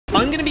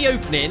going to be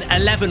opening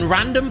 11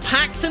 random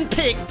packs and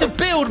picks to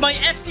build my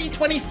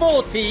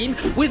FC24 team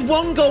with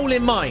one goal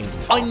in mind.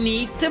 I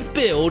need to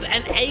build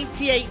an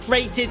 88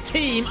 rated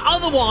team,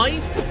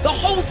 otherwise the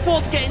whole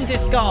squad's getting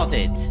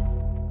discarded.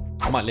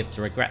 I might live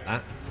to regret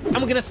that. And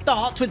we're going to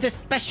start with this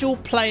special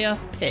player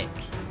pick.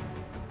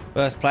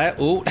 First player.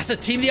 Oh, that's a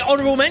team the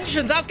honorable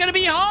mentions. That's going to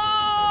be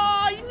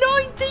high.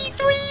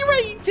 93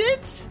 rated.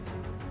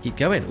 Keep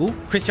going. Oh,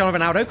 Cristiano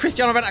Ronaldo.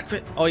 Cristiano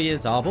Ronaldo. Oh,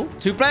 here's Zabel.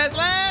 2 players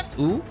left.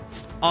 Ooh,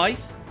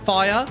 ice,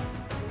 fire.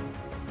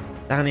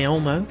 Danny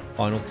Olmo.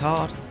 Final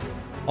card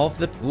of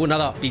the... Oh,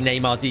 another. Be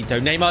Neymar Zito.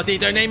 Neymar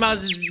Zito. Neymar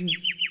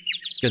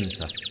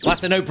Gunter. Well,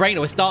 that's a no-brainer.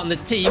 We're starting the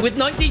team with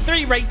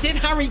 93 rated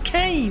Harry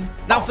Kane.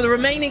 Now, for the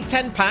remaining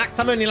 10 packs,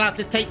 I'm only allowed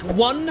to take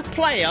 1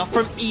 player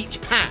from each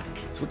pack.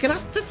 So we're going to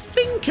have to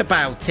think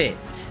about it.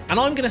 And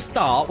I'm going to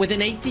start with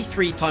an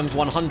 83 times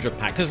 100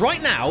 pack. Because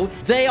right now,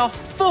 they are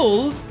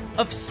full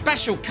of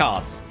special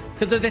cards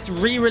because of this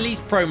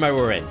re-release promo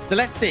we're in. So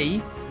let's see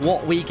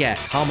what we get.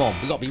 Come on.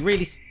 We've got to be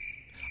really...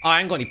 Oh, I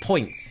ain't got any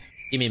points.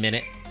 Give me a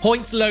minute.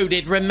 Points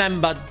loaded.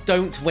 Remember,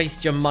 don't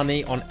waste your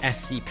money on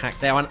FC packs.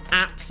 They are an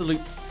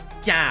absolute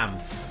scam.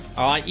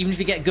 All right? Even if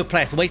you get good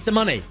players, waste of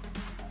money.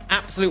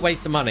 Absolute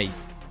waste of money.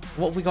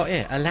 What have we got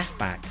here? A left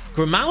back.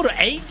 Grimaldo.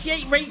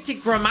 88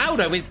 rated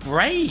Grimaldo is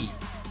great.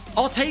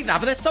 I'll take that.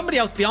 But there's somebody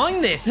else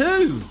behind this.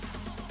 Who?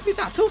 Who's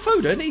that? Phil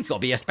Foden? He's got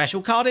to be a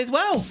special card as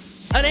well.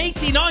 An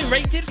 89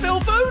 rated Phil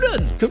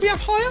Foden. Could we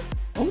have higher?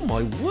 Oh,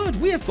 my word.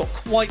 We have got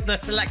quite the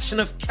selection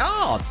of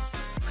cards.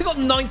 We got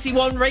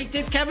 91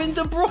 rated Kevin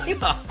De Bruyne.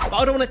 But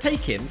I don't want to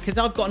take him because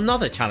I've got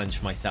another challenge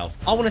for myself.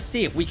 I want to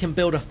see if we can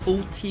build a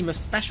full team of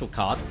special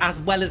cards as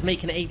well as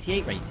make an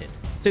 88 rated.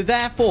 So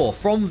therefore,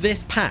 from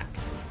this pack,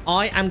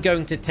 I am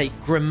going to take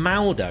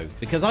Grimaldo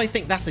because I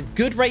think that's a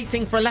good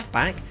rating for a left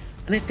back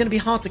and it's going to be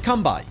hard to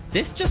come by.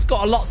 This just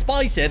got a lot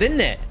spicier, didn't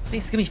it? I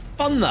think it's going to be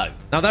fun though.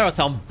 Now, there are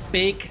some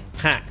big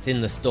packs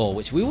in the store,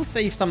 which we will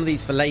save some of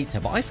these for later,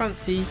 but I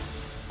fancy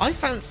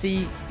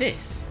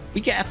this.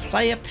 We get a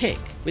player pick,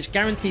 which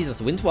guarantees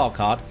us a win to wild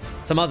card,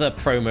 some other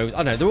promos.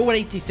 Oh no, they're all at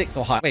 86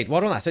 or higher. Wait,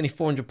 what on that? It's only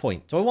 400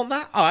 points. Do I want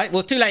that? All right, well,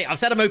 it's too late. I've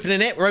said I'm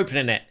opening it. We're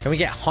opening it. Can we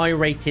get high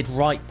rated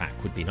right back?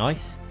 Would be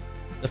nice.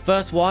 The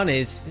first one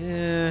is,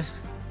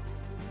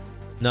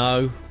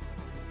 no.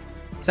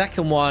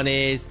 Second one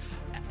is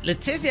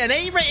Letizia. An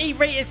 8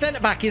 rated centre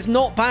back is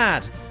not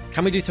bad.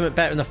 Can we do something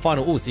better in the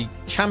final? Oh, see,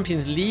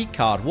 Champions League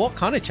card. What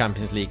kind of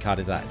Champions League card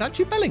is that? Is that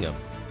Jude Bellingham?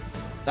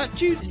 Is that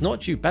Jude? It's not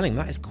Jude Bellingham.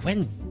 That is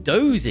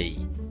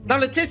Guendouzi. Now,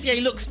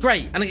 Letizia looks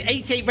great. And an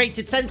 88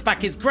 rated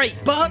centre-back is great.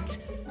 But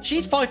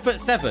she's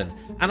 5'7".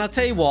 And I'll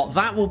tell you what,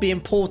 that will be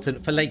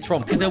important for later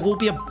on because there will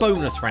be a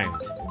bonus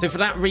round. So for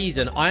that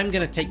reason, I am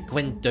going to take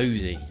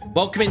Guendouzi.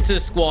 Welcome into the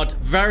squad.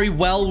 Very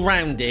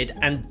well-rounded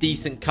and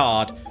decent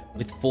card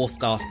with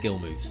 4-star skill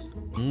moves.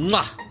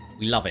 Mwah!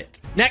 We love it.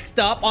 Next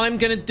up, I'm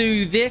going to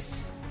do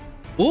this.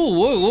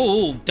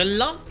 Ooh,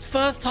 deluxe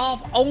first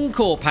half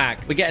encore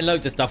pack. We're getting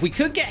loads of stuff. We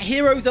could get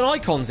heroes and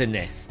icons in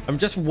this. I'm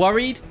just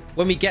worried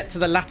when we get to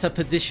the latter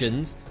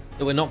positions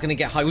that we're not going to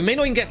get high. We may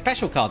not even get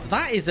special cards.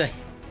 That is a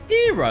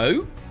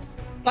hero.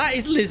 That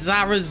is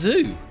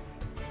Lizarazu.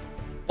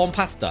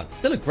 Bompasta.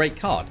 Still a great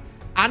card.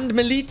 And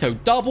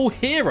Milito. Double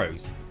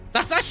heroes.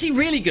 That's actually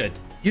really good.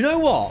 You know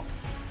what?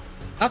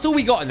 That's all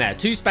we got in there.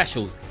 2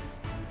 specials.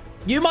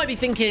 You might be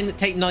thinking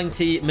take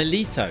 90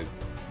 Milito.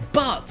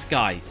 But,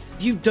 guys,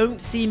 you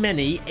don't see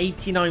many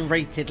 89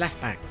 rated left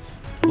backs.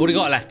 I've already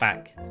got a left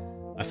back.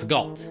 I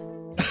forgot.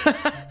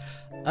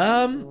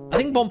 I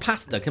think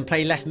Bompasta can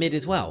play left mid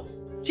as well.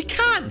 She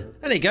can.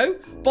 There you go.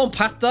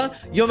 Bompasta,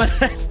 you're my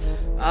left.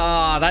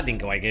 Ah, that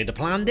didn't go like to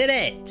plan, did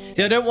it?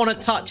 See, I don't want to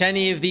touch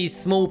any of these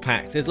small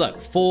packs. There's,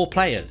 look, 4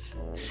 players,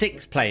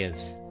 6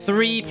 players,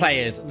 3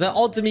 players. The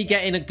odds of me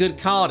getting a good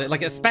card,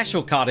 like a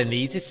special card in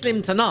these, is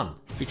slim to none.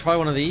 Should we try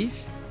one of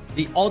these?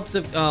 The odds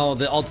of... Oh,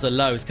 the odds are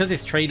low. It's because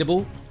it's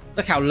tradable.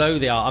 Look how low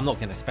they are. I'm not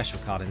getting a special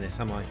card in this,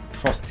 am I?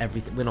 Cross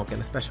everything. We're not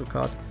getting a special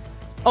card.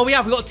 Oh, we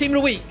have. We've got Team of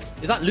the Week.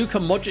 Is that Luka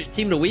Modric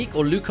Team of the Week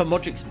or Luka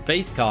Modric's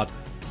base card?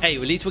 Hey,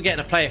 at least we're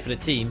getting a player for the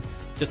team.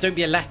 Just don't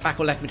be a left back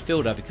or left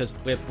midfielder because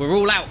we're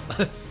all out.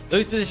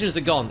 Those positions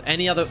are gone.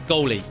 Any other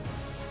goalie?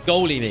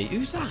 Goalie me.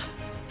 Who's that?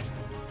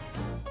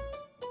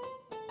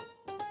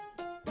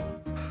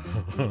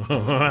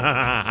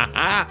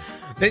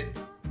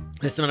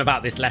 There's something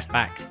about this left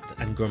back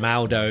and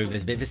Grimaldo.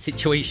 There's a bit of a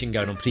situation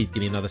going on. Please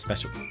give me another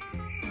special.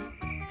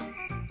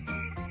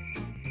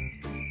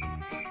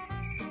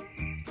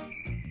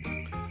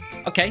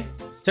 Okay,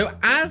 so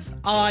as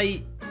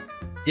I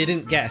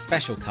didn't get a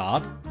special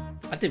card,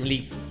 I didn't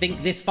really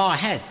think this far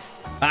ahead.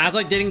 But as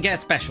I didn't get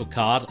a special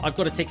card, I've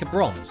got to take a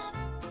bronze.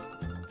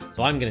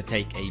 So I'm going to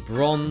take a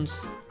bronze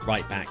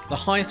right back. The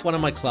highest one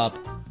in my club,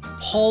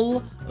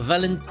 Paul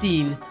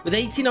Valentin with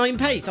 89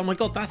 pace. Oh my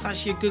god, that's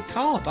actually a good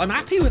card. I'm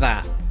happy with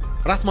that.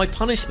 But that's my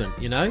punishment,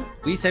 you know?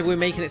 We said we're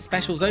making it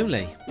specials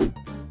only.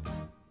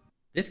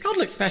 This card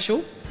looks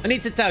special. I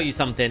need to tell you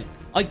something.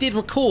 I did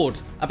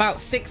record about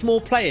 6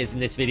 more players in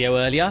this video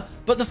earlier,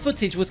 but the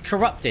footage was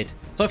corrupted,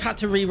 so I've had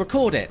to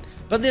re-record it.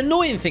 But the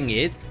annoying thing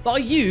is that I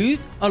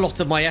used a lot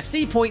of my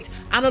FC points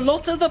and a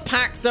lot of the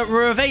packs that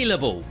were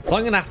available. So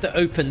I'm going to have to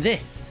open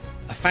this.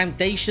 A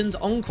Foundations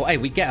Encore. Hey,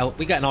 we get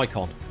an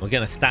icon. We're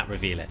going to stat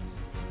reveal it.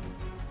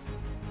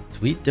 So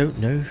we don't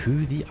know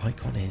who the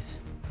icon is.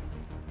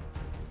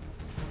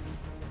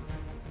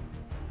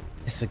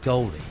 It's a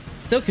goalie.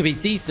 Still could be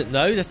decent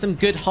though. There's some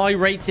good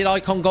high-rated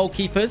icon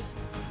goalkeepers.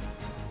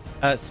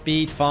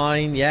 Speed,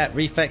 fine. Yeah,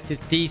 reflex is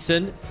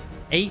decent.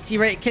 80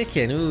 rate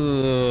kicking.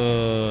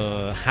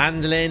 Ooh,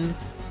 handling.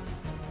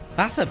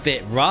 That's a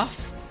bit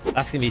rough.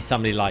 That's going to be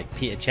somebody like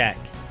Peter Cech.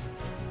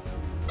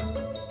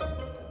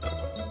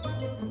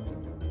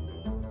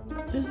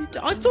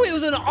 I thought it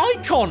was an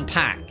icon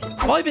pack.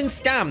 Have I been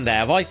scammed there?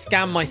 Have I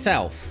scammed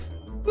myself?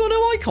 We got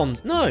no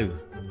icons. No.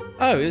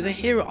 Oh, it was a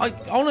hero.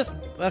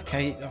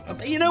 Okay.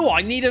 You know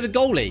what? I needed a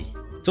goalie.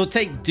 So I'll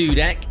take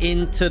Dudek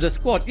into the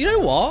squad. You know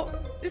what?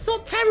 It's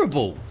not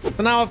terrible.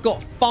 So now I've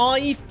got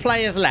 5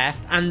 players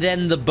left and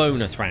then the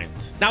bonus round.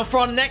 Now for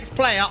our next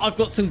player, I've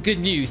got some good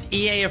news.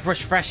 EA have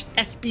refreshed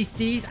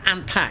SBCs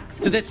and packs.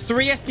 So there's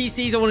 3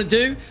 SBCs I want to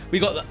do. We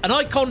got an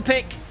icon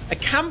pick, a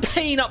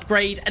campaign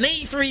upgrade, an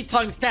 83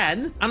 ×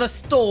 10, and a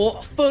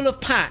store full of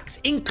packs,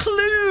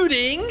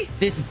 including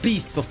this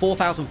beast for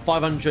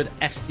 4,500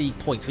 FC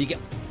points, where you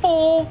get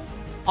 4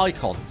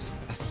 icons.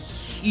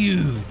 That's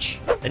huge.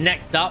 And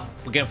next up,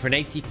 we're going for an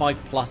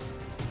 85+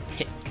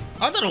 pick.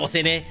 I don't know what's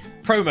in here.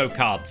 Promo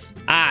cards.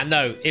 Ah,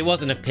 no, it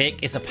wasn't a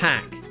pick. It's a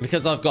pack.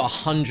 Because I've got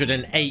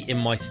 108 in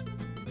my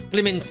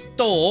blimmin'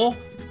 store,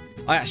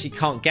 I actually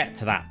can't get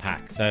to that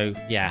pack. So,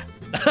 yeah.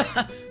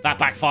 That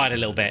backfired a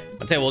little bit.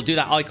 I'll tell you, we'll do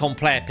that icon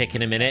player pick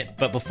in a minute.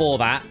 But before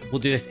that, we'll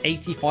do this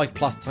 85+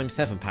 ×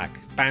 7 pack.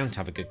 It's bound to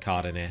have a good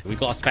card in here. We've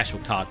got a special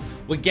card.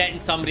 We're getting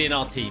somebody in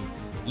our team.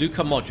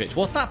 Luka Modric.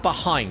 What's that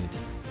behind?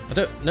 I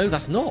don't know.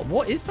 That's not.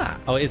 What is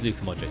that? Oh, it is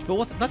Luka Modric.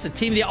 But that's a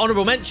team of the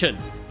honorable mention.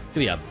 Could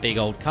be a big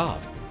old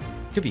card.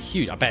 Could be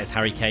huge. I bet it's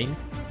Harry Kane.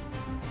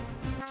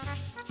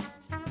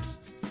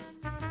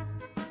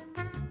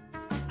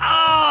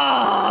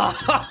 Ah!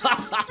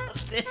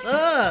 This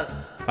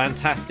hurts.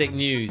 Fantastic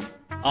news.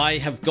 I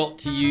have got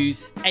to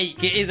use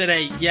ache. It is an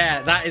ache.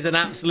 Yeah, that is an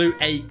absolute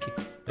ache.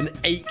 An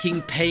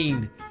aching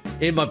pain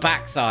in my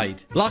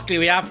backside. Luckily,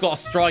 we have got a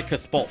striker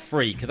spot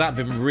free because that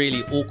would have been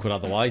really awkward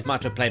otherwise.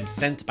 Might have to play him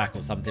centre back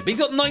or something. But he's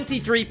got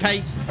 93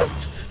 pace.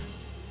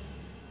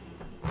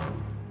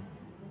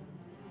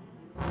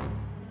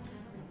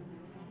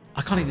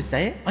 I can't even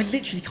say it. I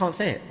literally can't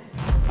say it.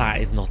 That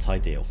is not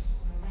ideal.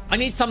 I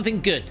need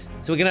something good.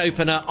 So we're going to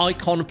open an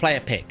icon player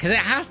pick because it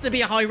has to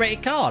be a high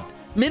rated card.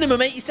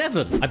 Minimum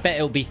 87. I bet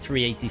it'll be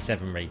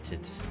 387 rated.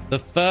 The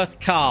first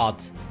card.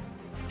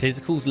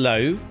 Physical's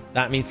low.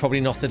 That means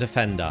probably not a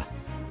defender.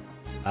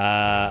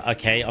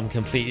 Okay, I'm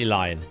completely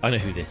lying. I know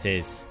who this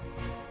is.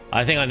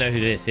 I think I know who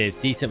this is.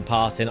 Decent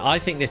passing. I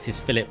think this is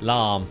Philip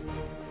Lahm.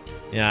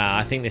 Yeah,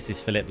 I think this is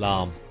Philip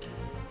Lahm.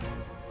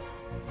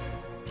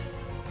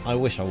 I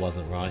wish I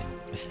wasn't right.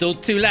 There's still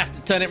 2 left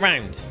to turn it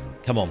round.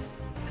 Come on.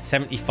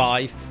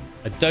 75.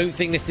 I don't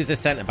think this is a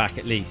centre-back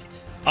at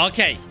least.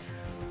 Okay.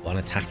 1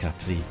 attacker.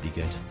 Please be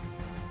good.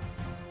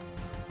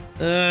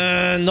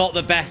 Not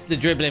the best to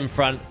dribble in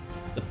front.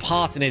 The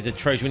passing is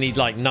atrocious. We need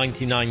like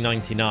 99,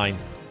 99.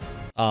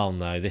 Oh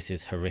no, this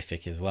is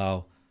horrific as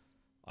well.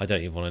 I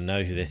don't even want to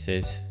know who this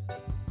is.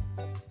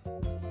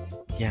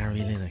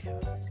 Gary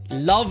Lineker.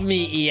 Love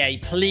me, EA,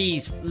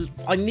 please.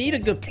 I need a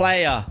good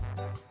player.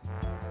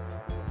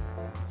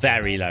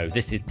 Very low.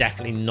 This is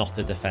definitely not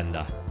a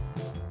defender.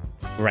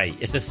 Great.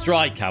 It's a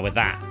striker with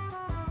that.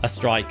 A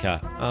striker.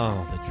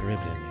 Oh, the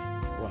dribbling is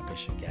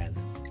rubbish again.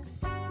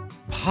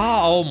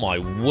 Oh, my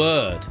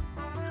word.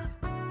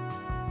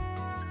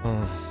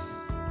 Oh.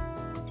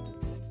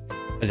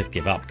 I just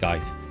give up,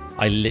 guys.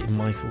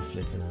 Michael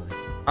flipping away.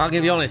 I'm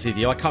going to be honest with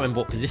you. I can't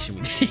remember what position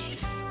we need.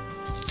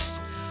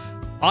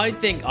 I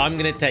think I'm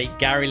going to take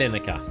Gary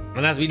Lineker.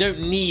 And as we don't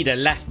need a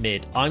left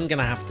mid, I'm going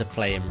to have to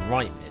play him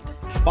right mid.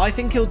 But I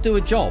think he'll do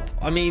a job.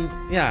 I mean,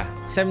 yeah,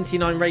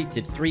 79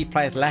 rated, 3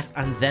 players left,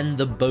 and then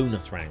the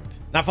bonus round.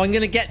 Now, if I'm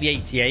going to get the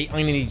 88, I'm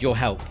going to need your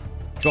help.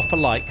 Drop a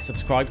like,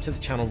 subscribe to the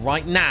channel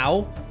right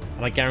now,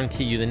 and I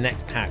guarantee you the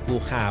next pack will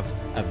have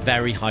a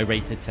very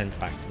high-rated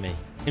centre-back for me.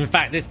 In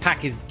fact, this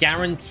pack is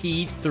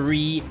guaranteed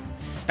 3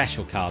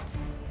 special cards,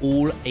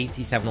 all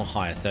 87 or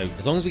higher. So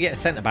as long as we get a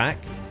centre-back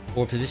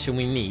or a position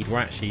we need, we're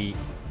actually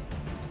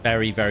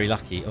very, very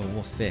lucky. Oh,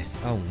 what's this?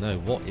 Oh, no.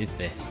 What is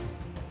this?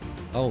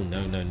 Oh,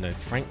 no, no, no.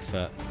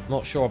 Frankfurt.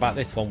 Not sure about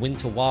this one.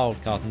 Winter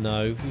Wildcard.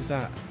 No. Who's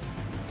that?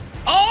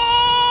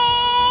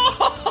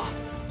 Oh!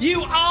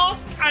 You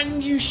ask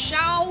and you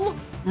shall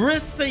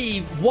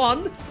receive.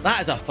 1,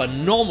 that is a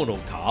phenomenal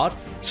card.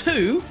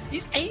 2,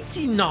 he's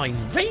 89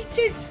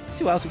 rated. Let's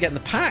see what else we get in the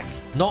pack.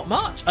 Not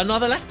much.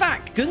 Another left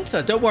back.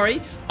 Gunter, don't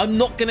worry. I'm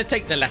not going to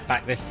take the left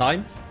back this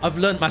time. I've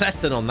learned my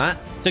lesson on that.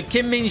 So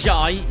Kim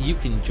Min-jae, you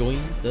can join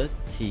the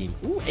team.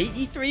 Ooh,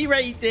 83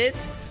 rated.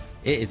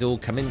 It is all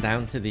coming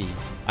down to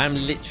these. I am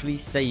literally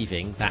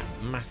saving that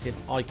massive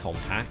icon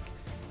pack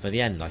for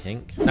the end, I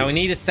think. Now, we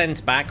need a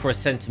centre-back or a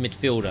centre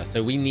midfielder,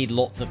 so we need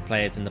lots of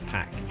players in the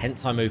pack.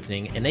 Hence, I'm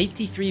opening an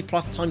 83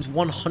 plus times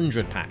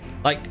 100 pack.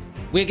 Like,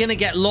 we're going to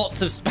get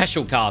lots of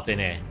special cards in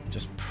here.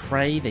 Just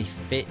pray they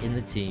fit in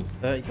the team.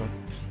 $30.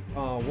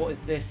 Oh, what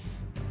is this?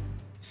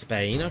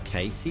 Spain.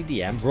 Okay,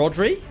 CDM.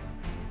 Rodri?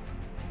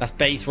 That's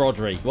base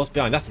Rodri. What's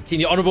behind? That's the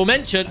team. Honourable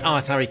mention. Oh,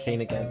 it's Harry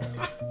Kane again.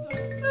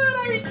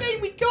 Harry Kane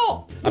we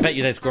got. I bet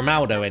you there's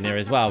Grimaldo in here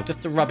as well,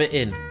 just to rub it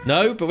in.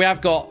 No, but we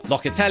have got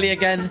Locatelli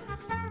again.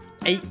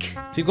 Ake.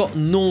 So we've got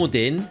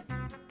Nordin.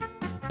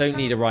 Don't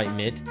need a right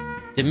mid.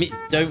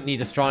 Don't need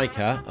a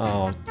striker.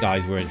 Oh,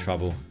 guys, we're in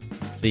trouble.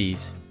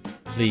 Please.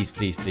 Please,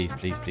 please, please,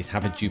 please, please.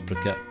 Have a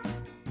duplicate.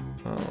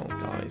 Oh,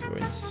 guys, we're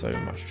in so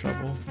much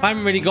trouble. I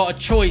haven't really got a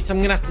choice. I'm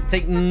going to have to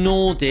take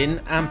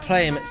Nordin and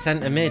play him at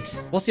centre mid.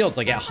 What's the odds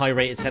I get a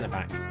high-rated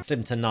centre-back?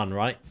 Slim to none,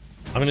 right?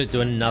 I'm going to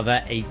do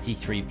another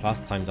 83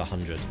 plus times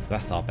 100.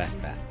 That's our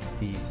best bet.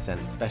 These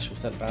special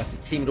centre-back. That's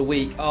the team of the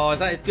week. Oh, is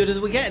that as good as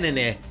we're getting in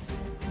here?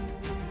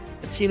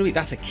 Team of the week.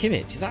 That's a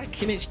Kimmich. Is that a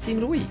Kimmich team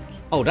of the week?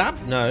 Oh,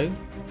 that? No.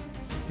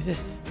 Who's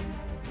this?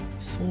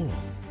 Soroth.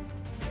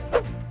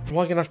 Am I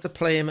going to have to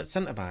play him at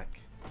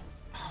centre-back?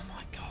 Oh,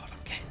 my God. I'm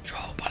getting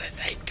trolled by the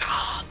same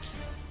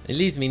cards. It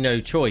leaves me no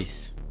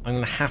choice. I'm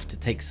going to have to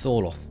take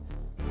Soroth.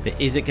 But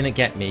is it going to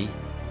get me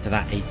to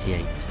that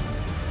 88?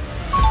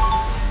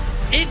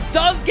 It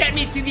does get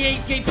me to the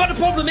 88. But the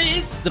problem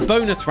is, the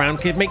bonus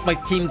round could make my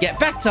team get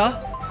better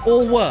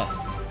or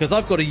worse. Because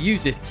I've got to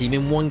use this team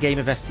in one game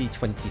of FC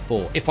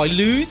 24. If I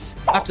lose,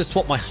 I have to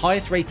swap my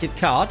highest rated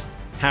card,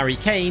 Harry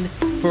Kane,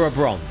 for a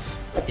bronze.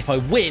 If I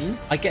win,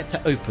 I get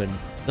to open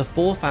the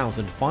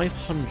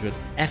 4,500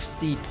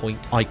 FC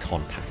point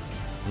icon pack.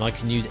 And I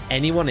can use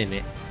anyone in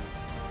it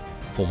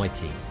for my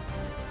team.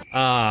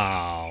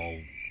 Oh,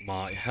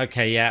 my.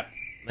 Okay, yeah.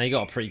 They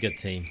got a pretty good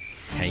team.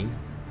 Kane.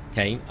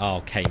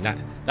 Oh, Kane.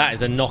 That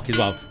is a knock as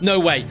well. No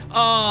way.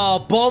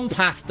 Oh, bomb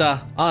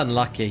pasta.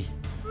 Unlucky.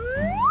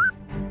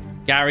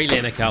 Gary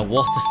Lineker,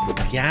 what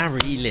a...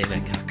 Gary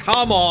Lineker.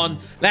 Come on.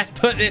 Let's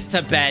put this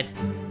to bed.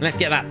 And let's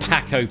get that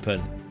pack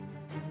open.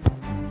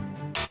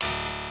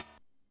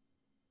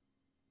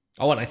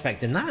 I wasn't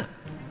expecting that.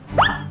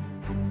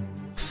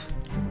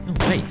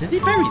 Oh, wait. Does he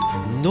bury...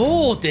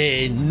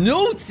 Nordin.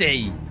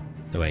 Naughty.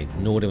 No, wait.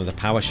 Nordin with a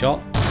power shot.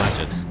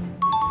 Imagine.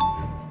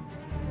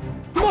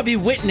 You might be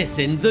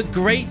witnessing the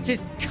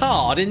greatest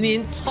card in the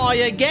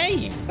entire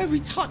game. Every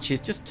touches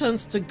just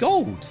turns to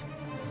gold.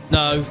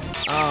 No.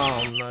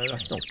 Oh, no.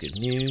 That's not good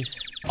news.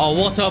 Oh,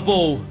 what a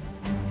ball.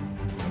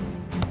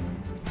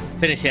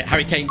 Finish it.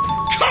 Harry Kane.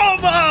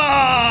 Come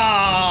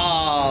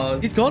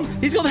on! He's gone.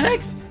 He's got the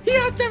legs. He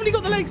has definitely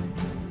got the legs.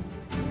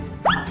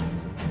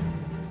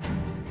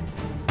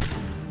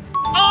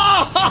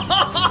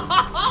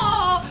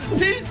 Oh!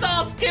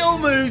 2-star skill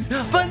moves,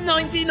 but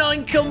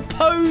 99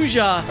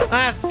 composure.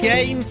 That's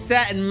game,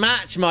 set, and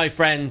match, my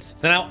friends.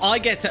 So now I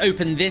get to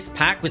open this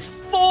pack with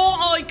 4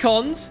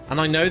 icons, and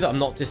I know that I'm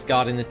not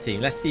discarding the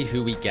team. Let's see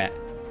who we get.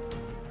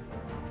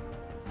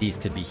 These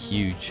could be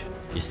huge.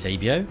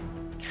 Eusebio,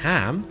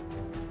 Cam.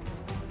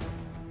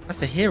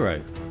 That's a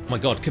hero. Oh my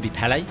God, could be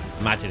Pele.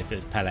 Imagine if it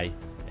was Pele. It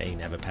ain't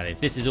never Pele.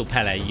 If this is all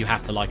Pele, you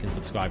have to like and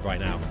subscribe right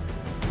now.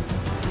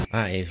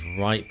 That is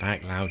right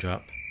back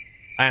Laudrup.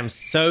 I am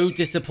so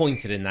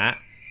disappointed in that.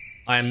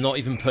 I am not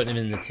even putting him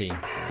in the team.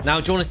 Now,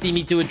 do you want to see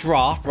me do a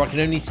draft where I can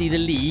only see the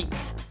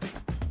leagues?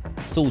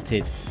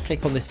 Sorted.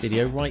 Click on this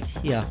video right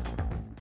here.